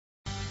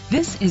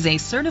This is a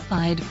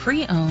certified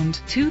pre-owned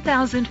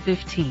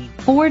 2015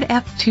 Ford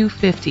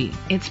F-250.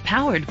 It's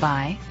powered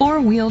by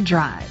four-wheel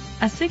drive,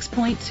 a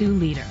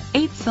 6.2-liter,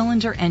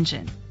 8-cylinder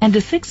engine, and a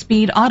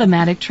 6-speed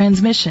automatic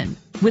transmission.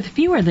 With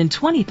fewer than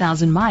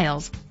 20,000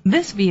 miles,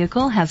 this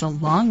vehicle has a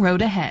long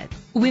road ahead.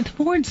 With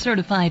Ford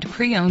certified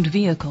pre-owned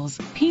vehicles,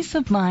 peace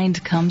of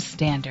mind comes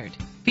standard.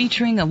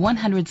 Featuring a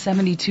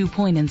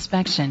 172-point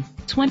inspection,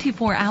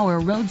 24-hour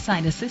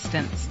roadside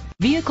assistance,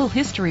 vehicle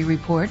history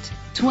report,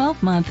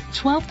 12-month,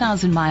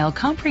 12,000-mile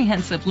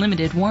comprehensive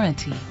limited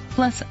warranty,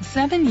 plus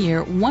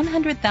 7-year,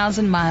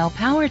 100,000-mile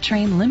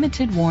powertrain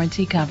limited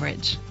warranty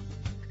coverage.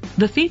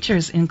 The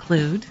features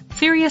include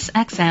Sirius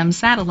XM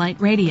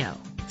satellite radio,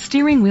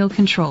 steering wheel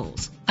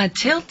controls, a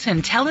tilt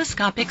and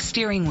telescopic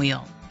steering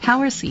wheel,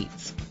 power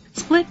seats,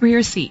 split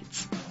rear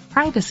seats,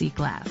 privacy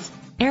glass,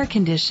 air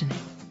conditioning,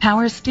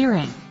 power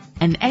steering,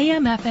 and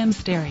AM/FM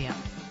stereo.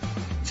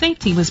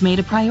 Safety was made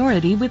a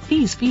priority with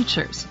these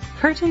features: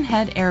 curtain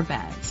head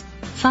airbags,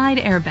 side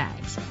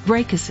airbags,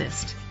 brake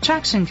assist,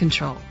 traction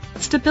control,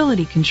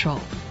 stability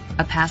control,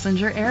 a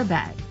passenger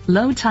airbag,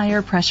 low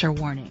tire pressure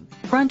warning,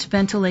 front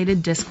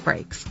ventilated disc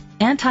brakes,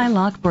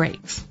 anti-lock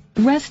brakes.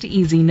 Rest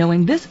easy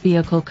knowing this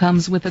vehicle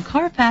comes with a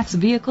Carfax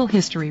Vehicle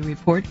History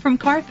Report from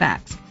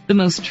Carfax, the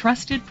most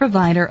trusted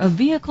provider of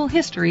vehicle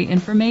history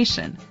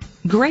information.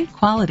 Great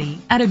quality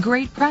at a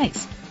great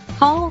price.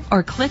 Call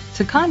or click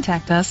to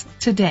contact us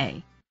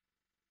today.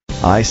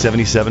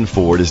 I-77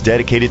 Ford is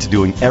dedicated to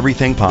doing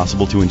everything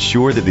possible to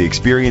ensure that the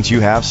experience you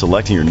have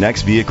selecting your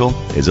next vehicle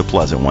is a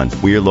pleasant one.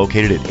 We are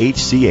located at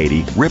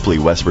HC80, Ripley,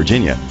 West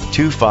Virginia,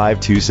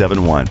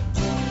 25271.